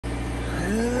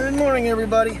morning,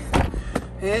 everybody.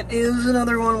 It is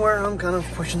another one where I'm kind of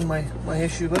pushing my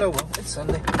issue, but oh well, it's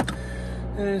Sunday.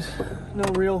 There's no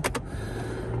real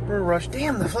rush.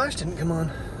 Damn, the flash didn't come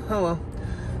on. Oh well.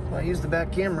 So I used the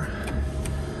back camera.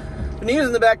 Been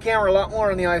using the back camera a lot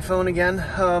more on the iPhone again,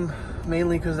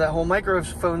 mainly because of that whole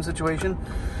microphone situation.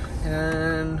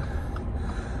 And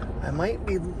I might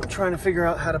be trying to figure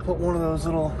out how to put one of those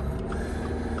little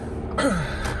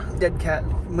dead cat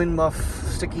wind muff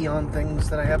sticky on things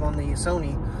that I have on the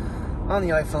Sony on the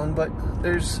iPhone, but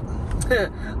there's the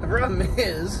problem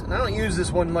is, and I don't use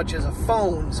this one much as a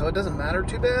phone, so it doesn't matter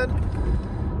too bad,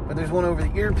 but there's one over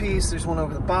the earpiece, there's one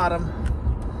over the bottom.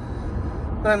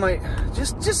 But I might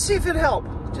just see if it'd help.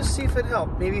 Just see if it'd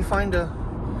help. Maybe find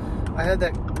I had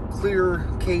that clear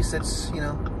case that's, you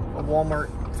know, a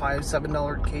Walmart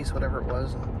 $7 case, whatever it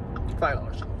was,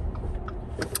 $5.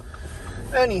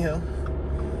 Anywho,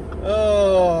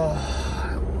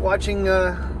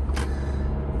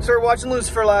 started watching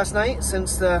Lucifer last night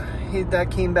since that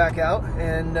came back out,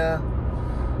 and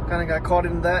kind of got caught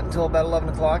into that until about 11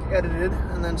 o'clock, edited,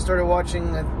 and then started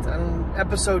watching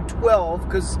episode 12,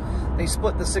 because they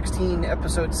split the 16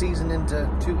 episode season into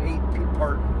two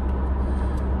 8-part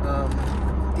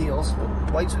deals.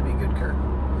 Lights would be good, Kurt.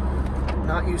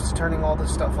 Not used to turning all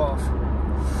this stuff off.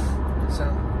 So,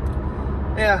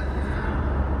 yeah.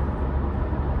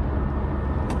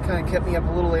 Kind of kept me up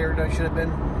a little later than I should have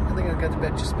been. I think I got to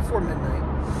bed just before midnight.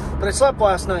 But I slept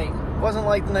last night. It wasn't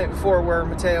like the night before where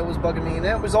Mateo was bugging me. And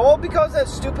it was all because that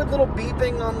stupid little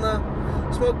beeping on the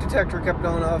smoke detector kept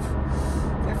going off.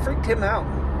 It freaked him out.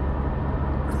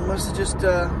 It must have just, you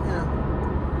know.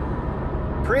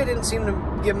 Priya didn't seem to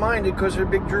get minded because her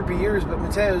big droopy ears, but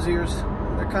Mateo's ears,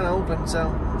 they're kind of open, so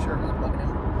I'm sure it was bugging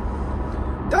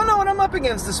him. Don't know what I'm up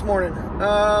against this morning.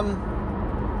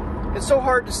 It's so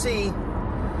hard to see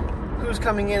who's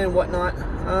coming in and whatnot.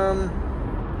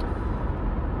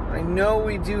 I know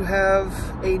we do have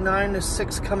a 9 to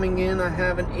 6 coming in. I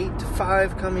have an 8 to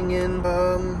 5 coming in.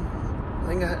 I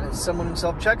think I have someone in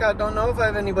self-checkout. Don't know if I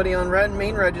have anybody on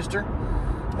main register.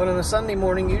 But on a Sunday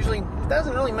morning, usually it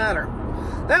doesn't really matter.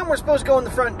 Now we're supposed to go in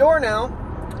the front door now.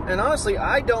 And honestly,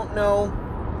 I don't know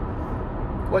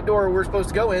what door we're supposed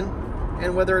to go in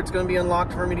and whether it's going to be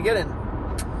unlocked for me to get in.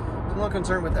 I'm a little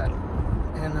concerned with that.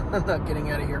 And I'm not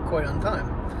getting out of here quite on time.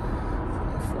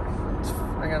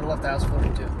 40. I got left the house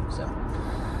 42. So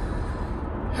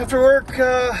after work,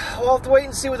 we'll have to wait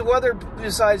and see what the weather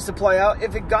decides to play out.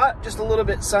 If it got just a little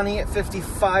bit sunny at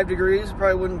 55 degrees, it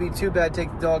probably wouldn't be too bad to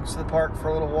take the dogs to the park for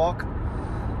a little walk.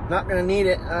 Not going to need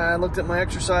it. I looked at my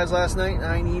exercise last night, and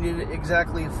I needed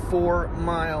exactly 4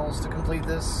 miles to complete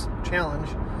this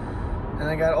challenge. And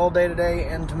I got all day today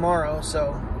and tomorrow,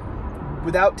 so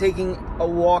without taking a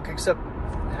walk except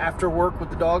after work with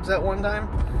the dogs at one time,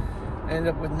 I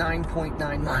ended up with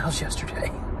 9.9 miles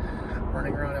yesterday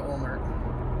running around at Walmart.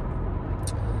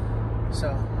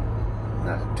 So,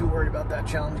 not too worried about that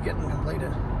challenge getting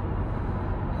completed.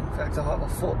 In fact, I'll have a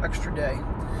full extra day.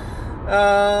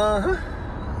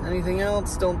 Anything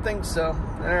else? Don't think so.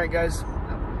 Alright, guys.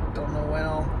 Don't know when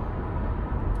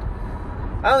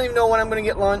I don't even know when I'm going to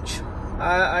get lunch.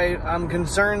 I'm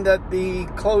concerned that the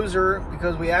closer,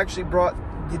 because we actually brought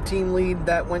the team lead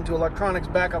that went to electronics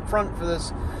back up front for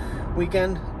this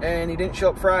weekend, and he didn't show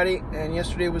up Friday, and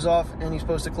yesterday was off, and he's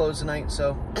supposed to close tonight,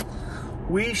 so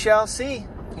we shall see.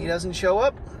 He doesn't show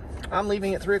up, I'm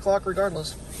leaving at 3 o'clock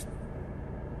regardless.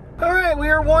 Alright, we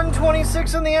are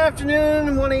 1:26 in the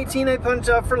afternoon, 1:18 I punched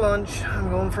out for lunch. I'm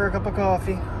going for a cup of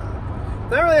coffee.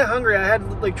 Not really hungry. I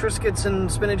had like Triscuits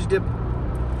and spinach dip,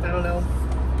 I don't know,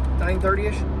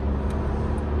 9:30ish.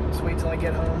 Just wait till I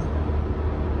get home.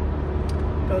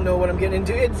 Don't know what I'm getting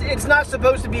into. It's not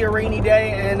supposed to be a rainy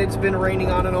day, and it's been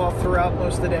raining on and off throughout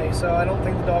most of the day, so I don't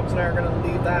think the dogs and I are going to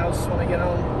leave the house when I get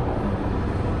home.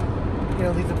 You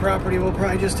know, leave the property. We'll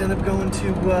probably just end up going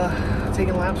to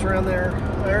taking laps around there.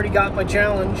 I already got my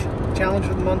challenge. Challenge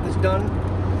for the month is done.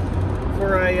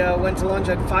 Before I went to lunch,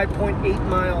 I had 5.8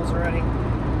 miles already.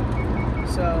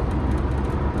 So,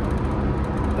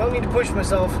 don't need to push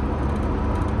myself.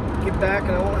 Get back,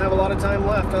 and I won't have a lot of time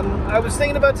left. I was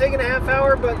thinking about taking a half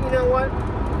hour, but you know what?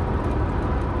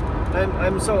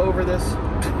 I'm so over this.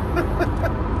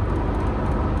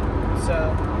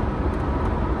 So,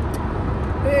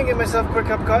 yeah, get myself a quick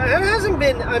cup of coffee. It hasn't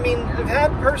been, I mean, I've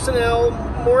had personnel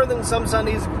more than some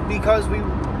Sundays because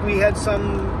we had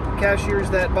some cashiers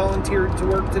that volunteered to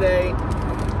work today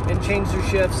and changed their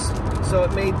shifts, so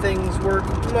it made things work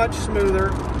much smoother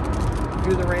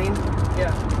through the rain.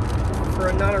 Yeah.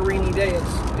 For not a rainy day,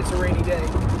 it's a rainy day.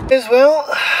 As well,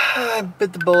 I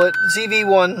bit the bullet.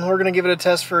 ZV1, we're going to give it a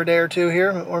test for a day or two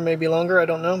here, or maybe longer, I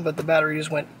don't know, but the battery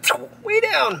just went way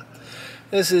down.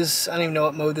 This is, I don't even know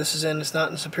what mode this is in. It's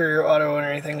not in Superior Auto or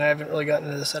anything. I haven't really gotten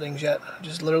into the settings yet. I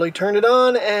just literally turned it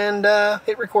on and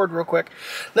hit record real quick.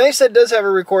 Nice that it does have a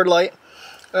record light.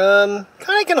 Kind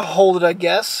of can hold it, I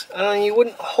guess. I don't know, you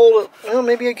wouldn't hold it, well,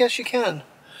 maybe I guess you can.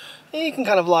 Yeah, you can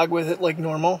kind of vlog with it like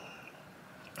normal.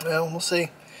 Well, we'll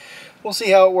see. We'll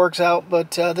see how it works out, but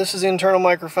this is internal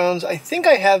microphones. I think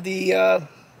I have the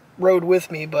Rode with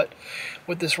me, but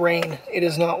with this rain, it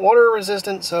is not water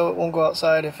resistant, so it won't go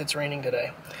outside if it's raining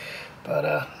today.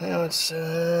 But, you know, it's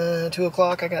 2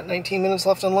 o'clock. I got 19 minutes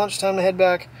left on lunch, time to head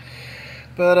back.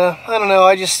 But, I don't know,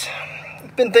 I just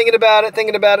been thinking about it.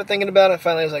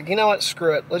 Finally, I was like, you know what,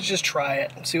 screw it. Let's just try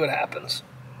it and see what happens.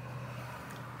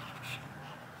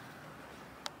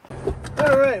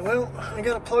 Alright, well, I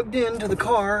got it plugged in to the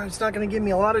car. It's not going to give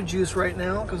me a lot of juice right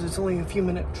now because it's only a few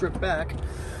minute trip back.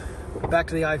 Back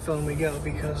to the iPhone we go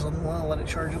because I'll let it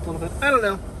charge up a little bit. I don't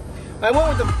know. I went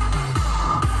with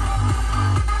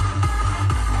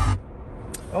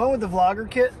the vlogger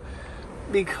kit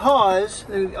because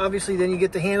obviously then you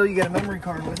get the handle, you get a memory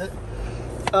card with it.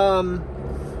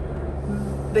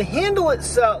 The handle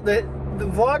itself, the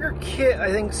vlogger kit,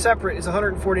 I think separate is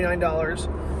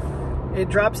 $149. It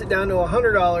drops it down to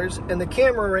 $100, and the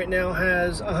camera right now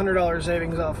has $100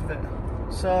 savings off of it.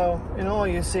 So in all,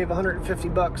 you save 150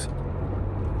 bucks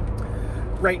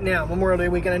right now, Memorial Day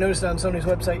weekend. I noticed it on Sony's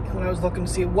website when I was looking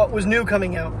to see what was new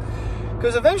coming out,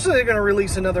 because eventually they're going to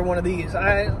release another one of these.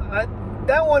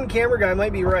 That one camera guy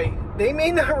might be right. They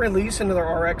may not release another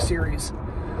RX series.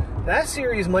 That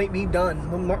series might be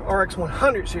done. The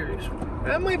RX100 series,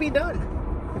 that might be done.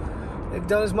 They've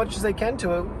done as much as they can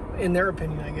to it, in their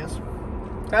opinion, I guess.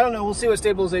 I don't know. We'll see what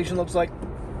stabilization looks like.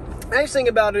 The nice thing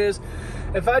about it is,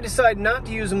 if I decide not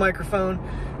to use a microphone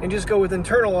and just go with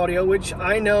internal audio, which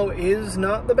I know is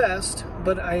not the best,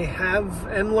 but I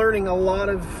am learning a lot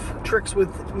of tricks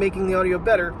with making the audio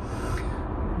better.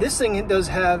 This thing does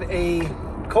have a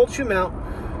cold shoe mount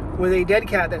with a dead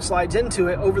cat that slides into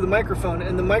it over the microphone,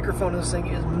 and the microphone of this thing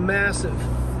is massive.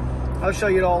 I'll show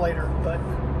you it all later, but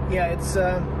yeah, it's,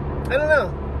 I don't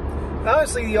know.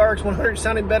 Honestly, the RX100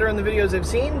 sounded better in the videos I've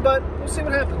seen, but we'll see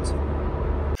what happens.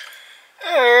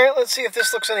 Alright, let's see if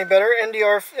this looks any better.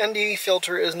 ND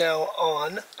filter is now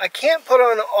on. I can't put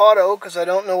on auto because I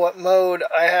don't know what mode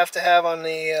I have to have on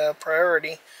the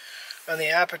priority, on the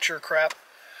aperture crap.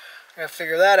 I gotta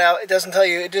figure that out. It doesn't tell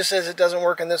you, it just says it doesn't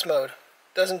work in this mode.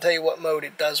 It doesn't tell you what mode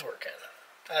it does work in.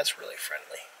 That's really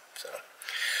friendly. So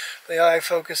the eye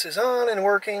focus is on and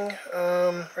working.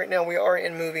 Right now we are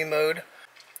in movie mode.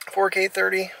 4K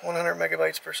 30, 100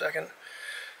 megabytes per second.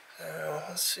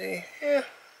 Let's see. Yeah,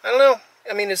 I don't know.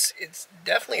 I mean, it's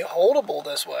definitely holdable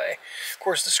this way. Of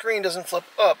course, the screen doesn't flip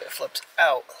up, it flips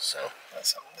out, so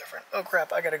that's something different. Oh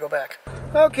crap, I gotta go back.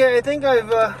 Okay, I think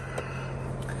I've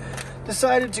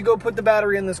decided to go put the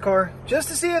battery in this car, just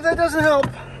to see if that doesn't help.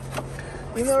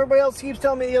 Even though everybody else keeps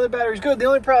telling me the other battery's good. The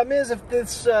only problem is if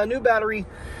this new battery,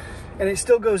 and it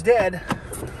still goes dead,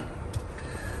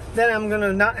 then I'm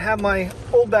gonna not have my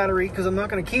old battery, because I'm not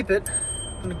gonna keep it.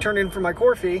 I'm gonna turn it in for my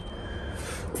core fee.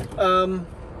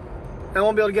 I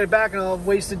won't be able to get it back, and I'll have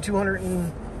wasted $200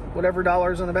 and whatever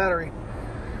on the battery.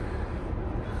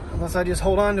 Unless I just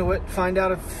hold on to it, find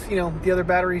out if, you know, the other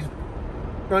battery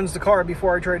runs the car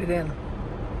before I trade it in.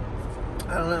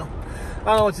 I don't know. I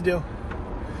don't know what to do.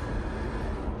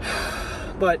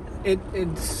 But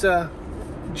it's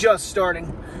just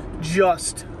starting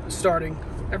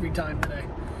every time today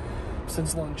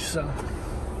since lunch. So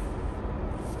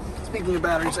speaking of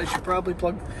batteries, I should probably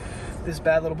plug this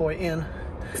bad little boy in.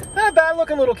 Not a bad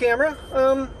looking little camera.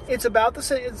 It's about the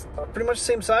same. It's pretty much the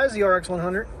same size as the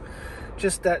RX100.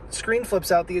 Just that screen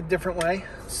flips out the different way.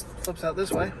 It flips out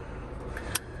this way.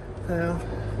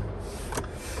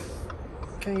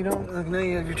 Okay, you don't. Now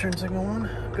you have your turn signal on.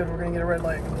 Good. We're gonna get a red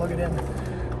light. I can plug it in.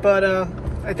 But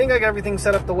I think I got everything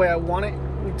set up the way I want it,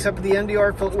 except for the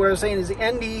NDR filter. What I was saying is the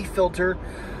ND filter.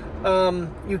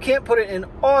 You can't put it in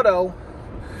auto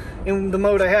in the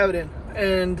mode I have it in.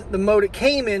 And the mode it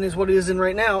came in is what it is in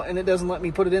right now, and it doesn't let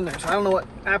me put it in there. So I don't know what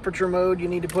aperture mode you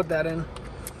need to put that in.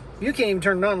 You can't even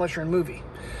turn it on unless you're in movie.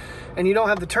 And you don't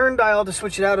have the turn dial to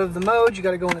switch it out of the mode. You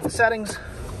got to go into the settings.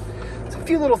 There's a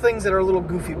few little things that are a little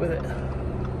goofy with it.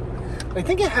 I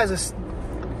think it has a...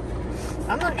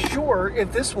 I'm not sure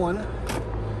if this one...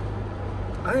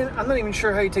 I'm not even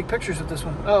sure how you take pictures with this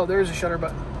one. Oh, there's a shutter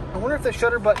button. I wonder if the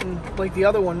shutter button, like the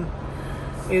other one,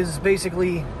 is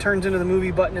basically turns into the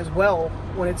movie button as well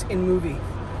when it's in movie,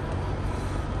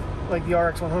 like the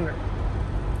RX100.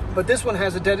 But this one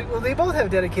has a well, they both have a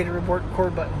dedicated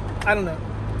record button. I don't know.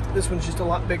 This one's just a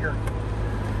lot bigger.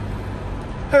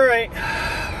 All right.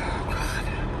 God.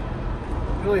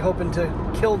 Really hoping to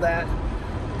kill that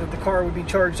the car would be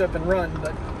charged up and run,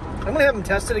 but I'm gonna have them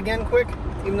test it again quick,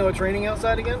 even though it's raining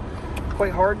outside again,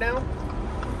 quite hard now.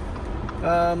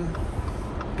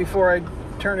 Before I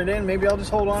turn it in, maybe I'll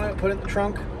just hold on to it, put it in the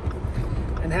trunk,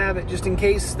 and have it just in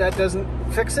case that doesn't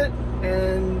fix it,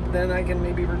 and then I can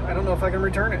maybe, I don't know if I can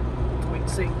return it. Wait and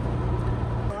see.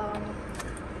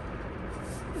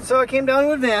 So I came down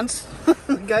to Advance.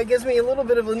 The guy gives me a little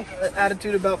bit of an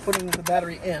attitude about putting the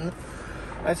battery in.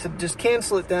 I said, just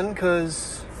cancel it then,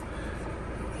 because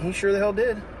he sure the hell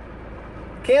did.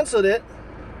 Canceled it.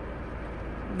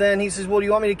 Then he says, well, do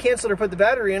you want me to cancel it or put the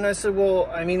battery in? I said, well,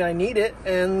 I mean, I need it.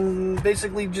 And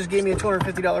basically just gave me a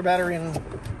 $250 battery, and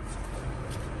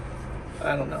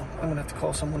I don't know. I'm going to have to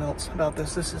call someone else about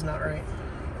this. This is not right.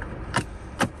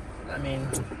 I mean,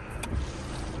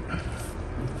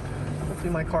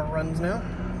 hopefully my car runs now.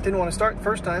 Didn't want to start the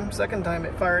first time. Second time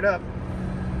it fired up.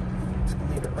 Just going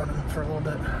to leave it running for a little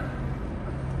bit.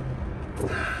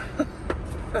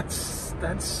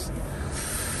 That's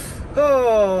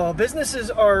oh, businesses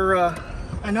are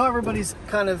I know everybody's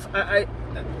kind of I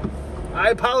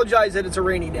apologize that it's a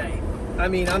rainy day. I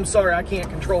mean, I'm sorry, I can't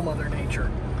control Mother Nature,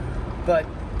 but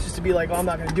just to be like, oh, I'm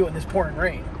not going to do it in this pouring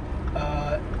rain,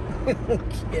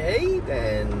 okay,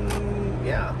 then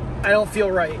yeah, I don't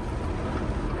feel right,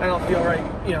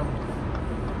 you know,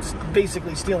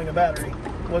 basically stealing a battery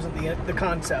wasn't the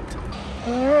concept.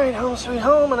 Alright, home sweet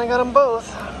home, and I got them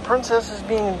both. Princess is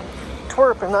being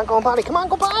twerp and not going potty. Come on,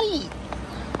 go potty!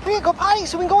 We gotta go potty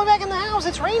so we can go back in the house.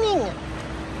 It's raining.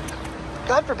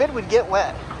 God forbid we'd get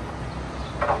wet.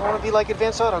 I don't want to be like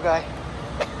Advanced Auto guy.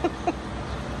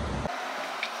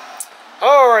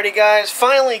 Alrighty guys,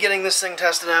 finally getting this thing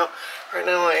tested out. Right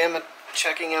now I am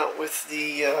checking out with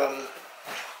the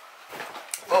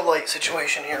low light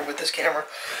situation here with this camera.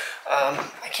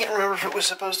 I can't remember if it was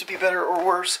supposed to be better or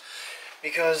worse,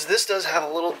 because this does have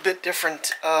a little bit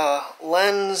different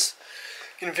lens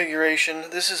configuration.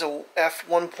 This is a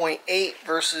f1.8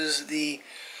 versus the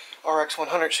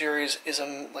RX100 series is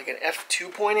like an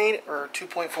f2.8 or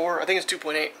 2.4. I think it's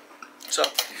 2.8. So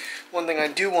one thing I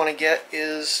do want to get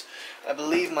is, I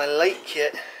believe my light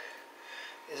kit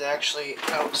is actually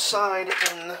outside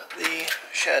in the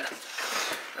shed.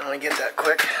 I want to get that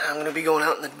quick. I'm going to be going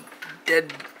out in the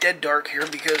dead dark here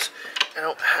because I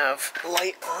don't have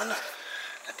light on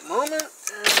at the moment,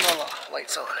 and voila,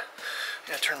 lights on. I'm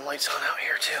going to turn the lights on out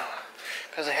here too,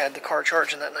 because I had the car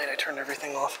charging that night. I turned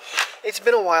everything off. It's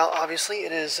been a while, obviously.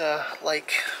 It is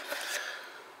like,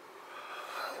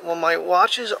 well, my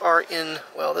watches are in,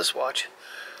 well, this watch,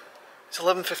 it's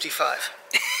 11:55.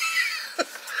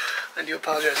 I do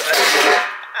apologize.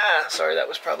 Sorry, that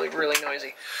was probably really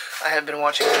noisy. I have been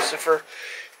watching Lucifer,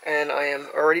 and I am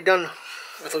already done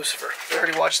with Lucifer. I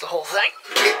already watched the whole thing.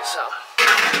 So,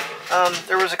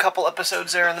 there was a couple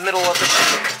episodes there in the middle of it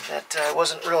that I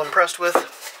wasn't real impressed with.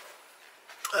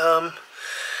 And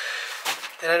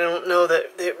I don't know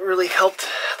that it really helped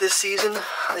this season.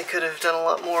 They could have done a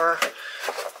lot more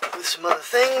with some other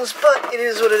things, but it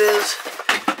is what it is.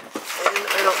 And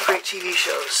I don't create TV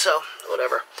shows, so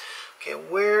whatever. Okay,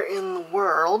 where in the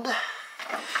world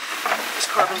is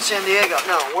Carbon San Diego?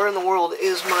 No, where in the world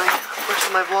is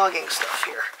where's my vlogging stuff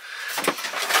here?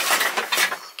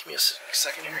 Give me a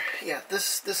second here. Yeah,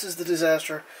 this is the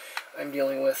disaster I'm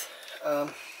dealing with.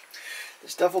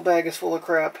 This duffel bag is full of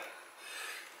crap.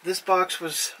 This box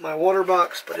was my water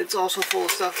box, but it's also full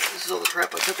of stuff. This is all the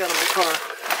crap I took out of my car.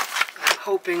 I'm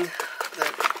hoping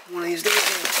that one of these days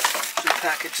I can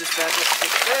package this back up. Take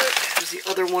that. There's the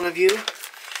other one of you.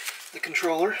 The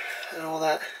controller and all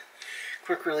that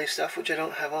quick release stuff, which I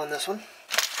don't have on this one.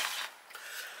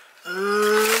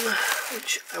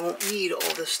 Which I won't need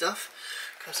all this stuff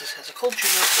because this has a cold shoe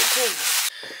mount built in.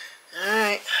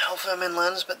 Alright, hopefully I'm in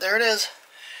lens, but there it is.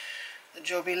 The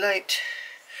Joby Light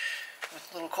with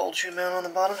a little cold shoe mount on the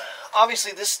bottom.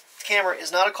 Obviously this camera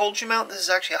is not a cold shoe mount, this is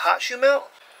actually a hot shoe mount.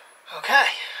 Okay,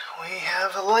 we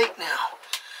have a light now.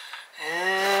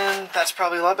 And that's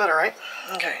probably a lot better, right?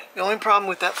 Okay, the only problem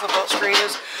with that flip-out screen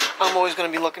is I'm always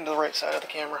going to be looking to the right side of the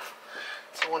camera.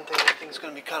 That's the one thing I think is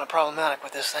going to be kind of problematic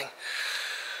with this thing.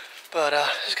 But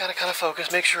just got to kind of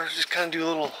focus, make sure, just kind of do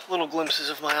little glimpses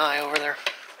of my eye over there.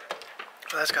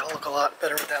 That's got to look a lot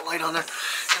better with that light on there.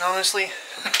 And honestly,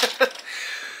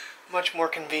 much more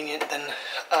convenient than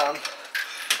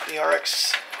the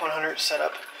RX100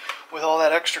 setup. With all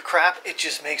that extra crap, it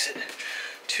just makes it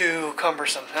too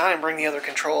cumbersome. Now I didn't bring the other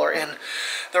controller in.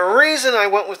 The reason I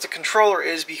went with the controller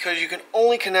is because you can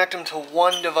only connect them to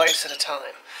one device at a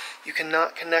time. You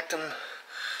cannot connect them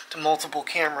to multiple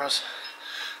cameras.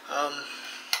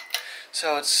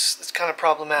 So it's kind of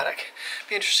problematic.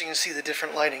 Be interesting to see the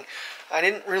different lighting. I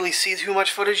didn't really see too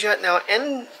much footage yet. Now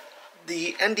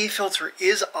the ND filter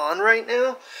is on right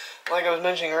now. Like I was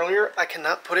mentioning earlier, I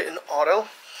cannot put it in auto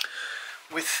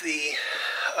with the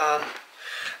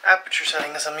aperture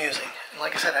settings I'm using. And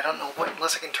like I said, I don't know what,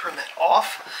 unless I can turn that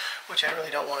off, which I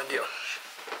really don't want to do.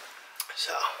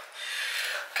 So,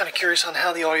 kind of curious on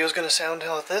how the audio is going to sound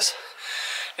with this.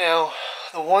 Now,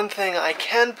 the one thing I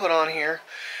can put on here,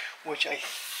 which I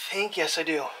think, yes I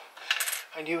do.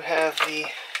 I do have the,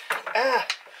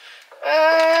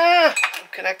 I'm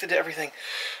connected to everything.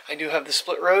 I do have the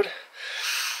split road.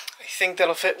 I think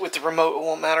that'll fit with the remote, it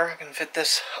won't matter. I can fit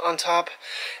this on top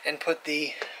and put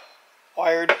the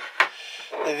wired,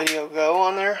 the video go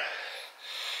on there,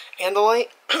 and the light.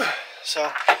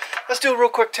 So, let's do a real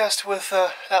quick test with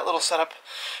that little setup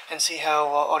and see how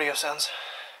audio sounds.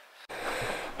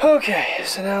 Okay,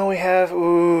 so now we have,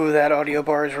 ooh, that audio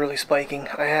bar is really spiking.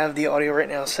 I have the audio right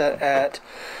now set at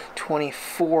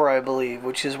 24, I believe,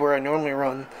 which is where I normally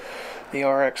run the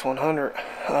RX100.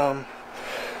 I'm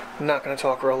not going to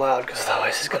talk real loud because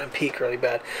otherwise it's going to peak really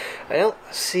bad. I don't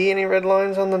see any red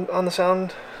lines on the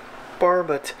sound bar,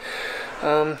 but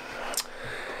I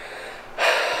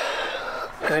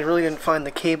really didn't find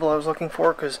the cable I was looking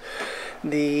for because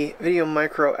the Video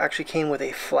Micro actually came with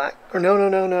a flat, or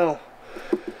no.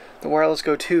 The Wireless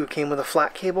Go 2 came with a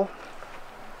flat cable.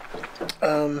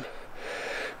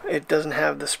 It doesn't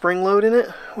have the spring load in it,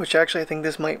 which actually I think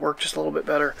this might work just a little bit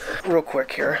better. Real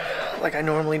quick here, like I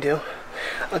normally do,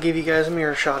 I'll give you guys a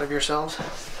mirror shot of yourselves.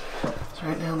 So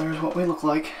right now there's what we look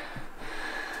like.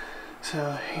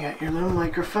 So you got your little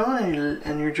microphone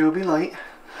and your Joby light,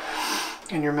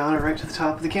 and you're mounted right to the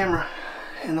top of the camera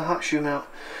in the hot shoe mount.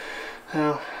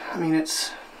 So I mean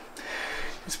it's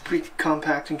pretty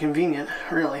compact and convenient,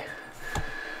 really.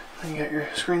 And you got your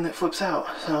screen that flips out,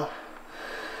 so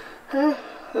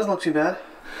doesn't look too bad.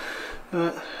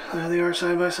 But there they are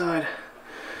side by side.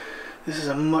 This is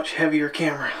a much heavier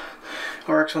camera.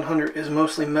 RX100 is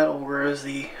mostly metal, whereas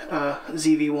the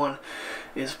ZV1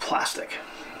 is plastic.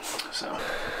 So,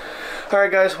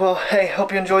 alright guys, well, hey,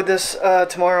 hope you enjoyed this.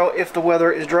 Tomorrow, if the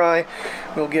weather is dry,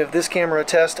 we'll give this camera a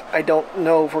test. I don't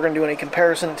know if we're going to do any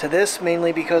comparison to this,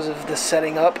 mainly because of the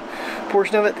setting up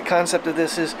portion of it. The concept of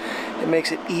this is it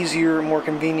makes it easier, more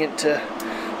convenient to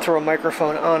throw a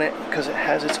microphone on it because it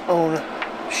has its own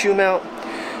shoe mount,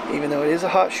 even though it is a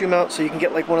hot shoe mount. So you can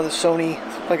get like one of the Sony,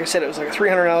 like I said, it was like a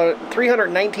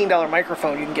 $319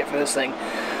 microphone you can get for this thing.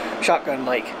 Shotgun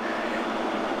mic.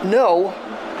 No.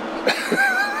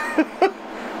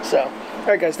 So,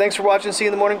 alright guys, thanks for watching. See you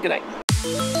in the morning. Good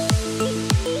night.